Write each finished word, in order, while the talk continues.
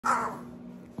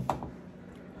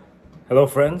Hello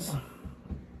friends,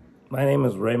 my name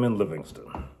is Raymond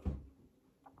Livingston.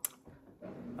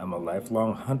 I'm a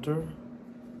lifelong hunter,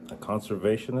 a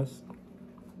conservationist,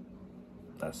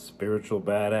 a spiritual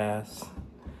badass,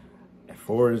 a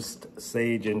forest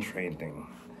sage in training.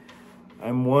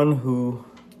 I'm one who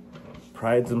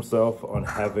prides himself on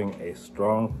having a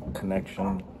strong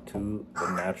connection to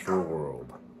the natural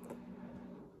world.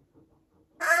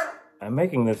 I'm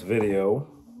making this video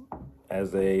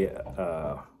as a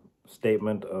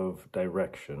statement of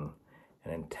direction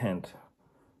and intent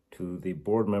to the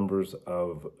board members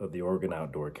of the Oregon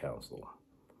Outdoor Council,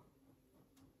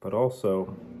 but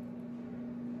also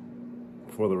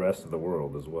for the rest of the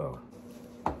world as well.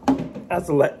 As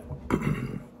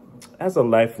a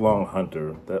lifelong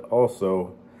hunter that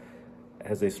also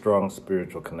has a strong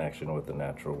spiritual connection with the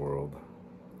natural world,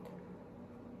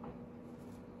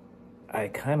 I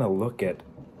kind of look at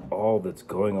all that's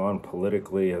going on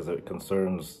politically as it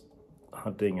concerns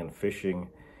hunting and fishing,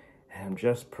 and I'm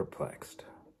just perplexed.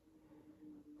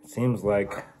 It seems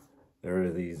like there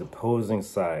are these opposing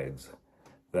sides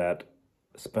that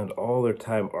spend all their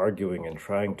time arguing and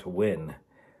trying to win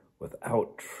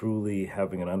without truly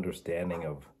having an understanding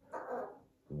of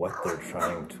what they're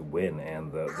trying to win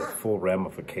and the full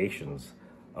ramifications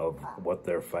of what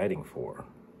they're fighting for.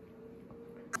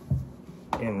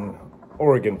 In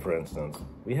Oregon, for instance,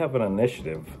 we have an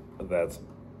initiative that's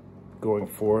going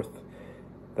forth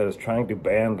that is trying to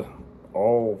ban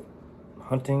all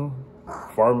hunting,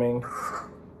 farming,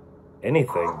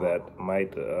 anything that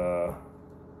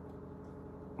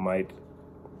might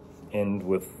end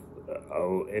with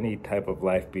any type of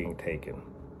life being taken.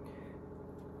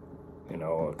 You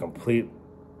know, a complete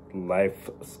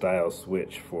lifestyle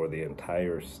switch for the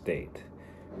entire state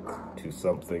to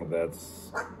something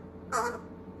that's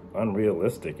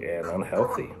unrealistic and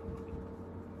unhealthy.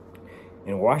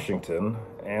 In Washington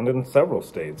and in several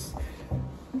states,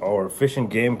 our fish and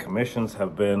game commissions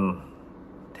have been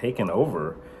taken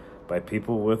over by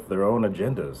people with their own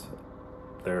agendas.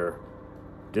 They're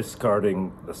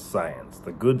discarding the science,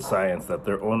 the good science that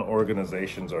their own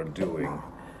organizations are doing,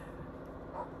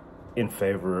 in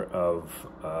favor of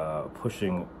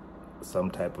pushing some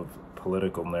type of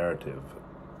political narrative.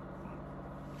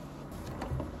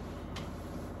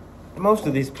 Most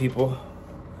of the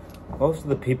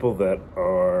people that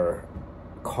are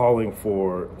calling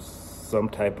for some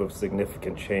type of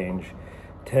significant change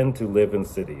tend to live in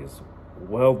cities,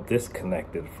 well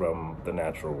disconnected from the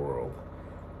natural world.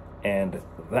 And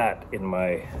that, in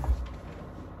my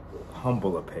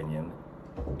humble opinion,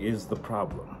 is the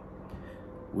problem.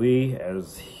 We,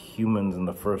 as humans in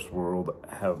the first world,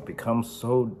 have become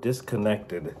so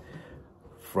disconnected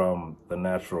from the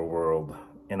natural world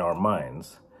in our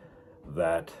minds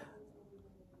that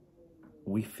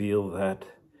we feel that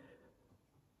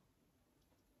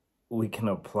we can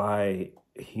apply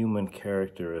human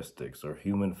characteristics or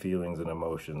human feelings and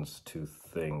emotions to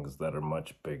things that are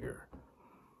much bigger.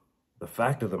 The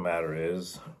fact of the matter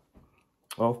is,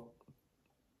 well,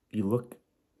 you look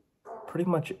pretty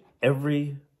much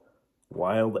every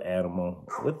wild animal,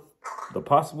 with the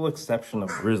possible exception of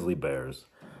grizzly bears,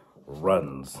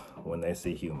 runs when they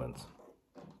see humans.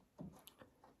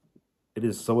 It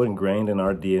is so ingrained in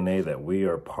our DNA that we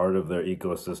are part of their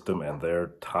ecosystem and their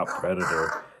top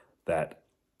predator that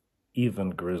even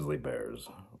grizzly bears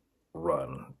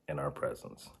run in our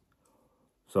presence.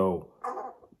 So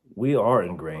we are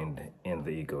ingrained in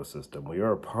the ecosystem. We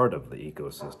are a part of the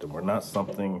ecosystem. We're not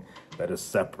something that is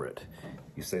separate.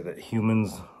 You say that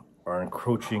humans are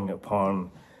encroaching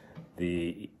upon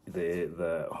the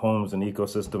homes and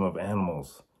ecosystem of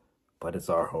animals, but it's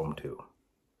our home too.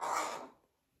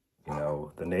 You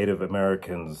know, the Native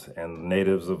Americans and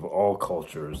natives of all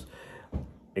cultures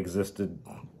existed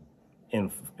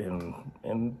in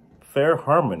fair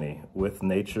harmony with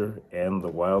nature and the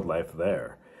wildlife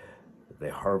there. They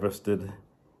harvested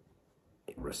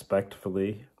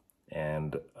respectfully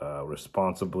and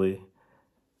responsibly,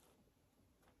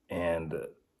 and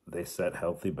they set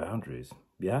healthy boundaries.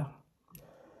 Yeah,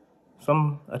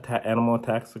 some animal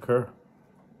attacks occur,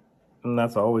 and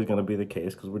that's always going to be the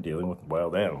case because we're dealing with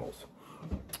wild animals.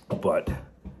 But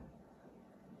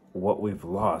what we've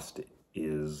lost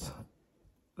is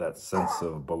that sense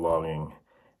of belonging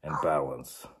and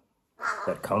balance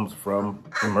that comes from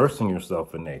immersing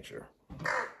yourself in nature.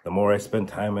 The more I spend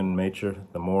time in nature,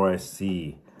 the more I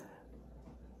see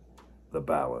the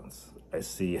balance. I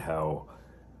see how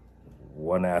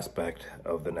one aspect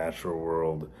of the natural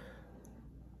world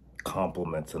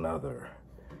complements another.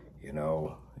 You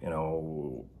know,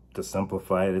 to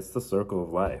simplify it, it's the circle of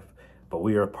life. but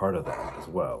we are a part of that as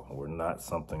well. We're not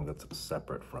something that's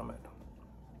separate from it.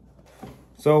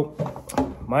 So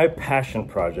my passion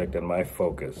project and my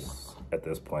focus at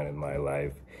this point in my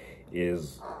life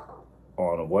is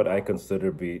on what I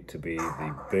consider to be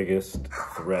the biggest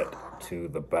threat to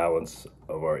the balance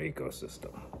of our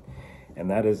ecosystem,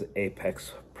 and that is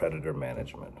apex predator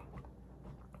management.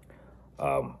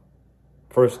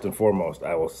 First and foremost,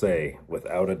 I will say,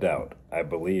 without a doubt, I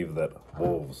believe that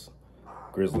wolves,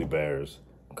 grizzly bears,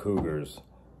 cougars,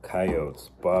 coyotes,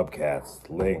 bobcats,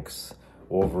 lynx,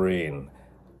 wolverine,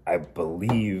 I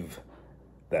believe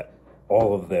that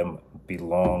all of them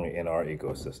belong in our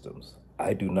ecosystems.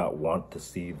 I do not want to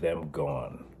see them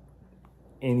gone,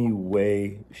 any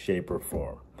way, shape, or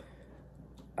form.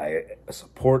 I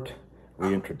support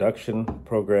reintroduction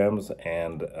programs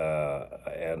and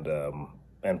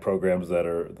programs that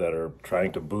are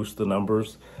trying to boost the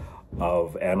numbers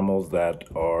of animals that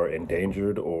are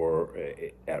endangered or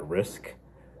at risk.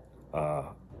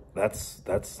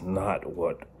 That's not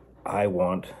what I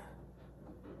want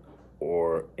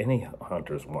or any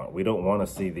hunters want. We don't want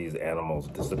to see these animals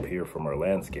disappear from our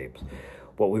landscapes.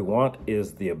 What we want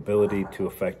is the ability to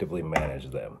effectively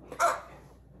manage them.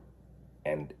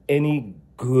 And any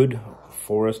good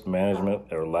forest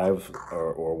management or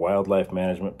wildlife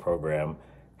management program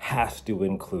has to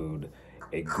include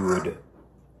a good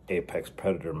apex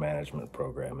predator management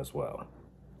program as well.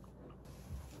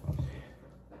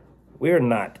 We are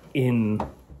not in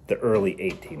the early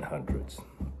 1800s.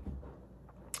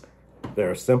 There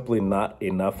are simply not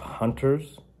enough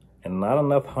hunters, and not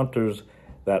enough hunters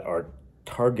that are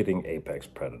targeting apex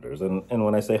predators. And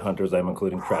when I say hunters, I'm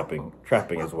including trapping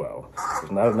as well.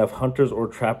 There's not enough hunters or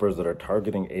trappers that are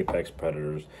targeting apex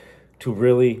predators to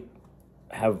really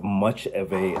have much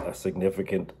of a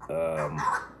significant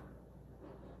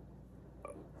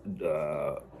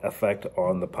effect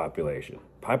on the population.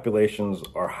 Populations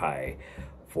are high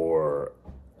for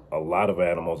a lot of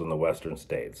animals in the western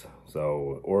states.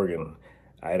 So Oregon,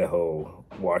 Idaho,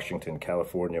 Washington,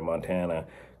 California, Montana,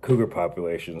 cougar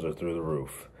populations are through the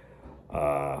roof.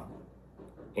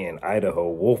 In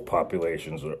Idaho, wolf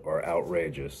populations are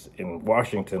outrageous. In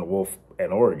Washington,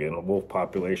 and Oregon, wolf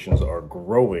populations are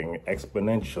growing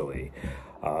exponentially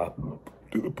to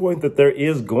the point that there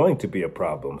is going to be a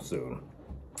problem soon.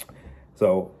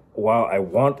 So while I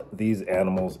want these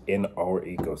animals in our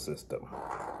ecosystem,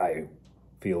 I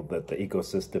feel that the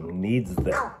ecosystem needs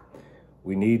them.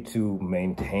 We need to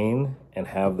maintain and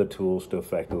have the tools to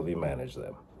effectively manage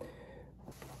them.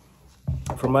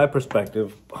 From my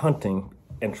perspective, hunting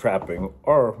and trapping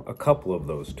are a couple of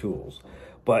those tools,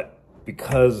 but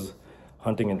because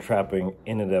hunting and trapping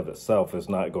in and of itself is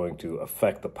not going to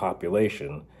affect the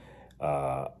population,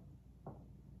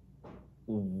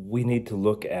 we need to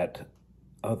look at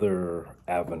other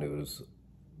avenues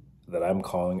that I'm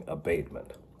calling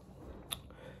abatement.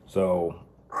 So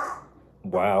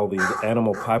while these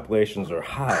animal populations are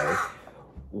high,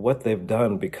 what they've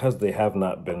done, because they have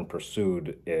not been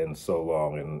pursued in so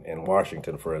long, in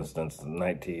Washington, for instance,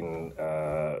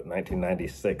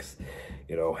 1996,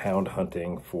 hound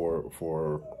hunting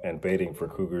and baiting for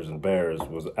cougars and bears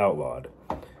was outlawed.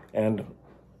 And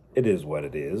it is what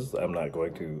it is. I'm not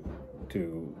going to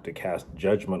cast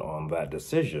judgment on that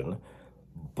decision,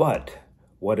 but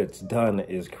what it's done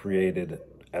is created,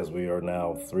 as we are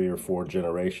now 3 or 4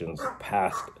 generations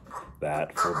past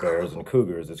that for bears and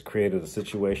cougars, it's created a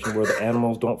situation where the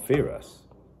animals don't fear us.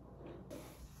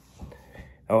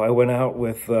 I went out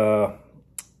with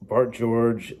Bart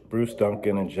George, Bruce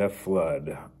Duncan, and Jeff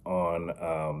Flood on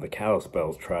the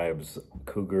Kalispel tribe's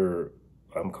cougar,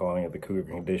 I'm calling it the cougar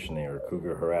conditioning or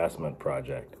cougar harassment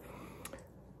project.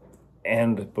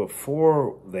 And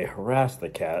before they harassed the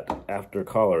cat, after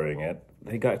collaring it,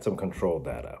 they got some control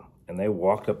data. And they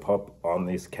walked up on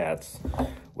these cats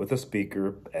with a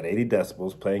speaker at 80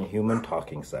 decibels playing human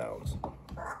talking sounds.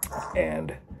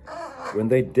 And when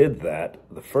they did that,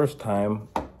 the first time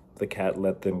the cat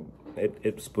let them,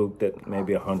 it spooked at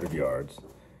maybe 100 yards,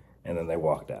 and then they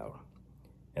walked out.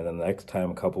 And then the next time,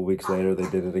 a couple weeks later, they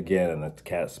did it again, and the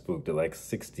cat spooked at like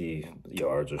 60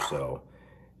 yards or so,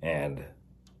 and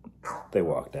they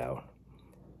walked out.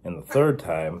 And the third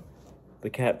time, the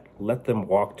cat let them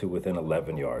walk to within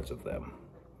 11 yards of them.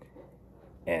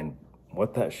 And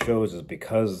what that shows is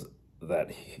because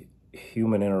that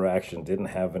human interaction didn't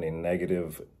have any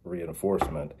negative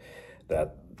reinforcement,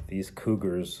 that these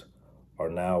cougars are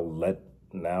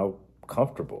now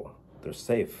comfortable. They're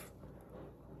safe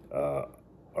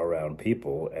around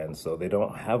people, and so they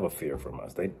don't have a fear from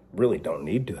us. They really don't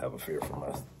need to have a fear from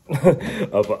us,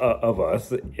 of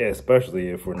us, especially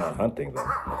if we're not hunting them.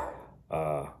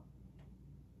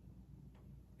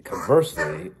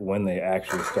 conversely, when they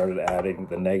actually started adding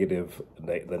the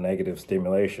negative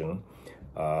stimulation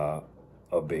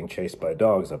of being chased by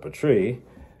dogs up a tree,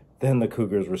 then the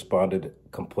cougars responded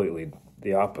completely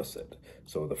the opposite.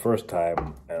 So the first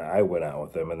time, and I went out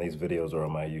with them, and these videos are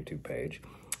on my YouTube page,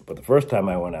 but the first time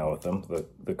I went out with them,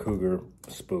 the cougar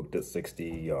spooked at 60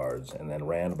 yards and then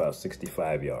ran about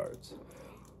 65 yards.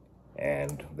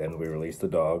 And then we released the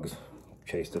dogs,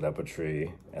 chased it up a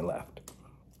tree, and left.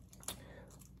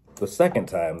 The second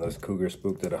time, this cougar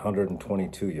spooked at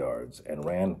 122 yards and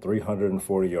ran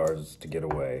 340 yards to get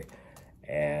away.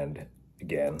 And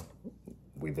again,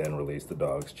 we then released the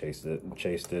dogs, chased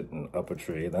it and up a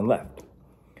tree, then left.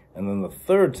 And then the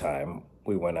third time,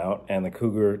 we went out and the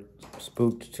cougar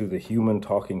spooked to the human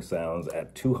talking sounds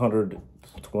at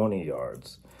 220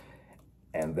 yards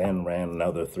and then ran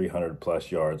another 300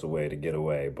 plus yards away to get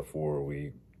away before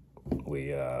we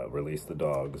released the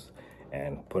dogs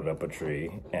and put it up a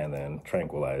tree and then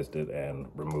tranquilized it and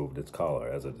removed its collar,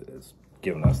 as it is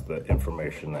giving us the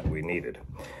information that we needed.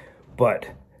 But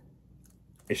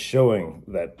it's showing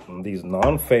that these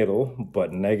non-fatal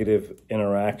but negative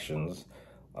interactions,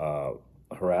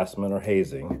 harassment or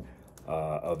hazing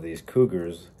of these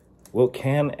cougars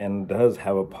can and does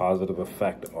have a positive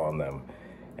effect on them.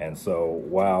 And so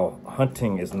while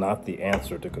hunting is not the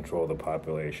answer to control the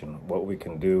population, what we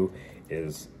can do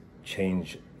is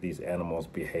change these animals'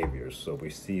 behaviors so we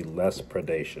see less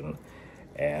predation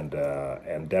and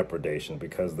depredation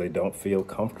because they don't feel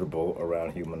comfortable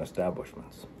around human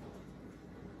establishments.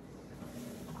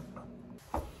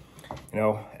 You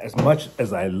know, as much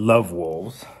as I love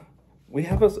wolves, we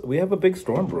have a big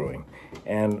storm brewing,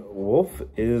 and wolf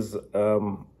is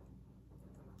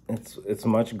it's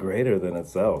much greater than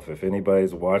itself. If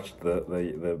anybody's watched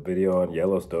the video on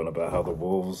Yellowstone about how the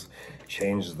wolves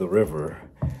changed the river,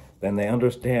 then they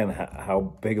understand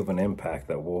how big of an impact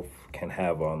that wolf can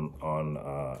have on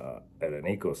at an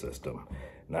ecosystem,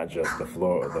 not just the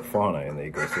fauna in the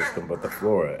ecosystem, but the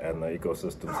flora and the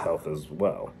ecosystem's health as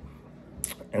well.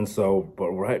 And so,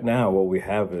 but right now what we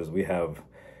have is we have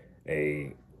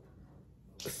a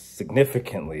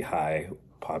significantly high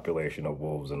population of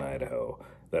wolves in Idaho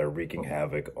that are wreaking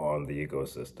havoc on the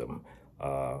ecosystem.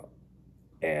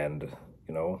 And,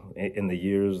 you know, in the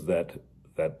years that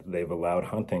they've allowed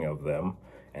hunting of them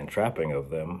and trapping of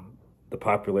them, the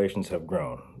populations have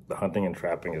grown. The hunting and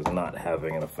trapping is not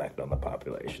having an effect on the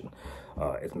population.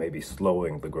 It's maybe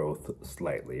slowing the growth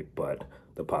slightly, but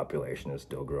the population is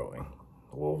still growing.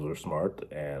 Wolves are smart,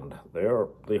 and they are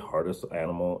the hardest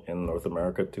animal in North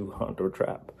America to hunt or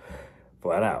trap,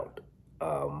 flat out.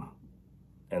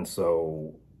 And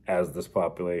so as this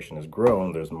population has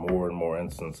grown, there's more and more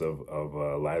instances of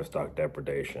livestock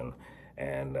depredation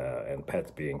and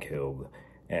pets being killed.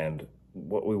 And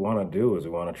what we want to do is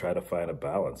we want to try to find a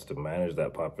balance to manage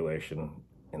that population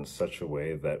in such a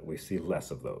way that we see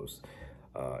less of those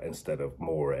instead of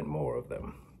more and more of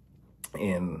them.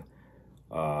 In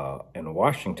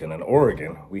Washington and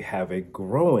Oregon, we have a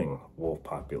growing wolf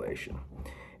population.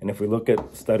 And if we look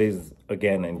at studies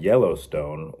again in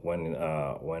Yellowstone, when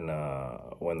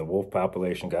the wolf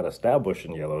population got established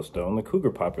in Yellowstone, the cougar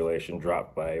population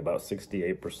dropped by about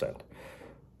 68%,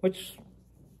 which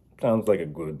sounds like a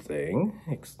good thing.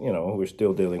 You know, we're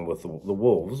still dealing with the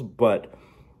wolves, but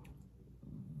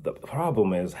the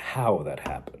problem is how that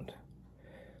happened.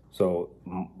 So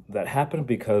that happened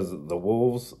because the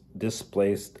wolves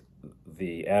displaced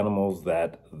the animals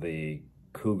that the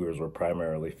cougars were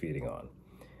primarily feeding on.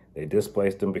 They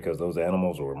displaced them because those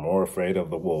animals were more afraid of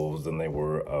the wolves than they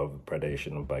were of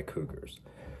predation by cougars.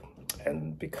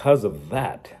 And because of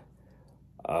that,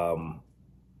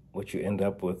 what you end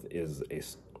up with is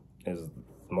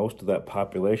most of that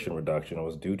population reduction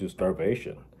was due to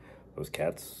starvation. Those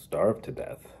cats starved to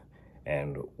death.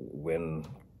 And when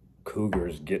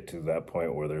cougars get to that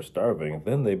point where they're starving,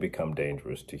 then they become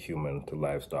dangerous to human, to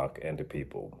livestock, and to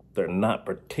people. They're not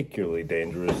particularly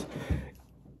dangerous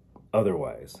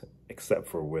otherwise, except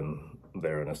for when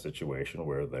they're in a situation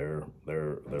where they're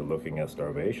looking at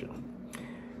starvation.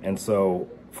 And so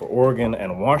for Oregon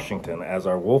and Washington, as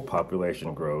our wolf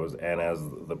population grows and as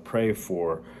the prey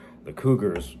for the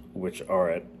cougars, which are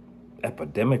at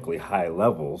epidemically high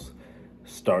levels,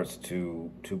 starts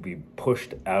to be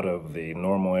pushed out of the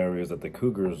normal areas that the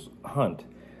cougars hunt,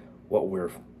 what we're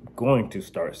going to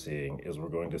start seeing is we're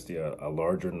going to see a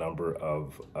larger number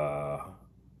of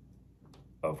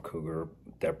cougar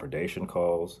depredation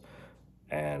calls,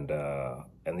 and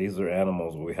these are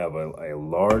animals where we have a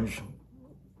large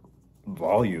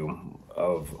volume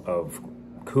of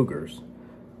cougars,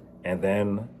 and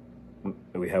then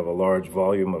we have a large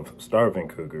volume of starving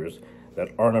cougars. that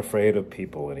aren't afraid of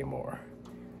people anymore,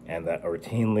 and that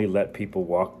routinely let people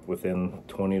walk within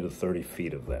 20 to 30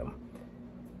 feet of them.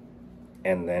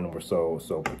 And then so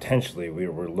potentially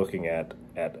we're looking at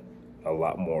a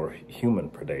lot more human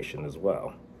predation as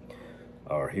well,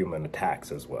 or human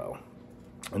attacks as well.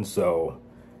 And so,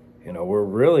 you know, we're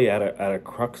really at a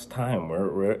crux time.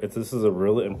 This is a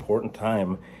really important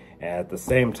time. And at the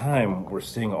same time, we're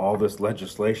seeing all this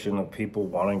legislation of people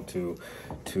wanting to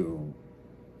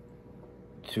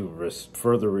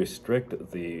further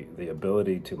restrict the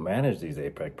ability to manage these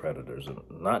apex predators,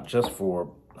 not just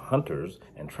for hunters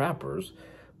and trappers,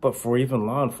 but for even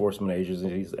law enforcement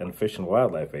agencies and fish and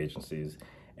wildlife agencies.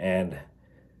 And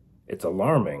it's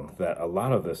alarming that a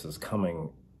lot of this is coming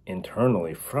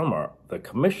internally from the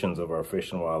commissions of our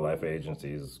fish and wildlife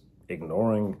agencies,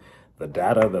 ignoring the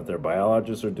data that their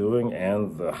biologists are doing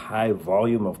and the high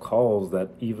volume of calls that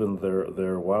even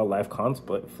their wildlife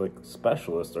conflict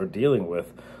specialists are dealing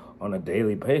with on a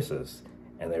daily basis.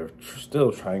 And they're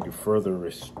still trying to further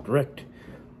restrict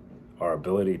our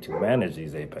ability to manage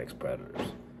these apex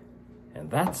predators. And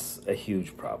that's a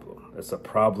huge problem. It's a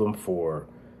problem for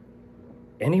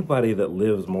anybody that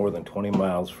lives more than 20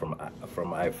 miles from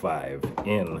I-5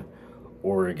 in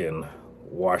Oregon,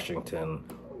 Washington,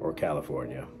 or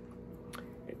California.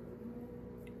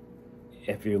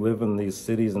 If you live in these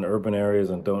cities and urban areas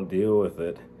and don't deal with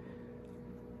it,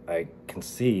 I can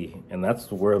see, and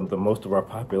that's where the most of our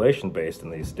population based in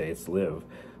these states live,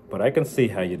 but I can see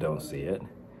how you don't see it.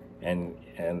 And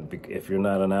if you're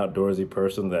not an outdoorsy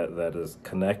person that is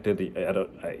connected,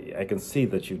 I can see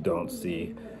that you don't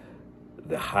see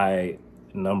the high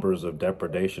numbers of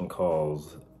depredation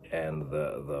calls and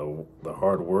the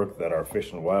hard work that our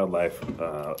fish and wildlife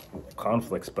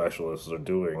conflict specialists are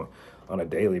doing on a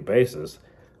daily basis.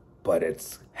 But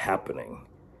it's happening,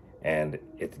 and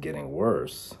it's getting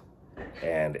worse,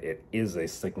 and it is a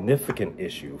significant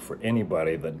issue for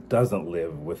anybody that doesn't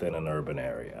live within an urban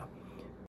area.